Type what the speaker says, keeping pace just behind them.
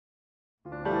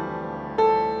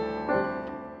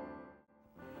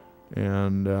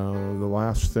And the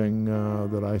last thing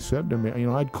that I said to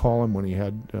him, I'd call him when he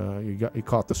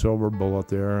caught the silver bullet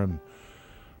there, and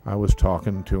I was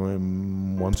talking to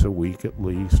him once a week at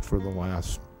least for the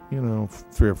last,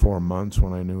 3 or 4 months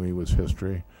when I knew he was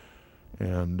history.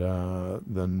 And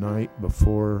the night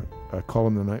before, I called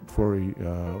him the night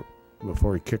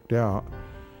before he kicked out,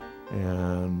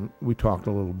 and we talked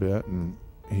a little bit, and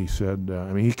he said,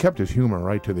 he kept his humor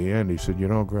right to the end. He said,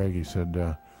 Greg, he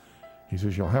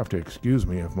says, you'll have to excuse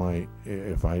me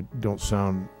if I don't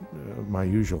sound my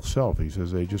usual self. He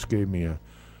says, they just gave me a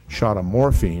shot of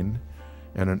morphine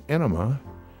and an enema,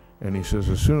 and he says,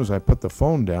 as soon as I put the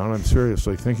phone down, I'm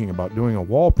seriously thinking about doing a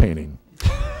wall painting.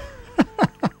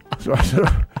 So I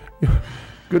said,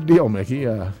 good deal, Mickey.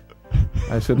 I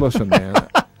said, listen, man.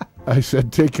 I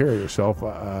said, take care of yourself.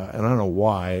 And I don't know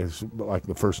why. It's like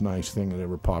the first nice thing that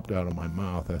ever popped out of my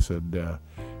mouth. I said,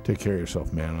 take care of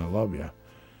yourself, man. I love you.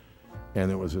 And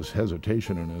there was this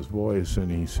hesitation in his voice, and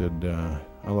he said,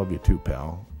 I love you too,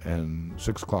 pal. And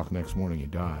 6 o'clock next morning, he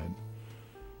died.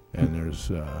 And there's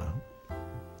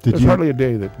hardly a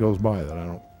day that goes by that I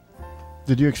don't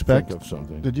think of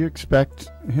something. Did you expect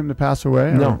him to pass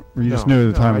away? No. Or you just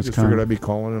knew the time was coming? I just figured I'd be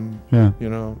calling him. Yeah.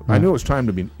 Yeah. I knew it was time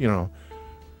to be,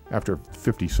 after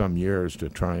 50-some years to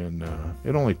try and,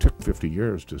 it only took 50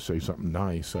 years to say something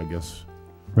nice, I guess.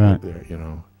 Right. There,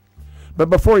 But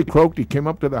before he croaked, he came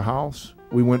up to the house.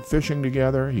 We went fishing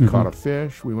together. He caught a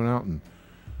fish. We went out and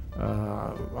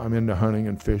I'm into hunting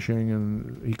and fishing,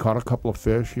 and he caught a couple of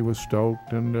fish. He was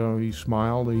stoked, and he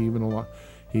smiled. He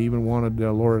even wanted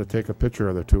Laura to take a picture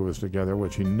of the two of us together,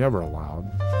 which he never allowed.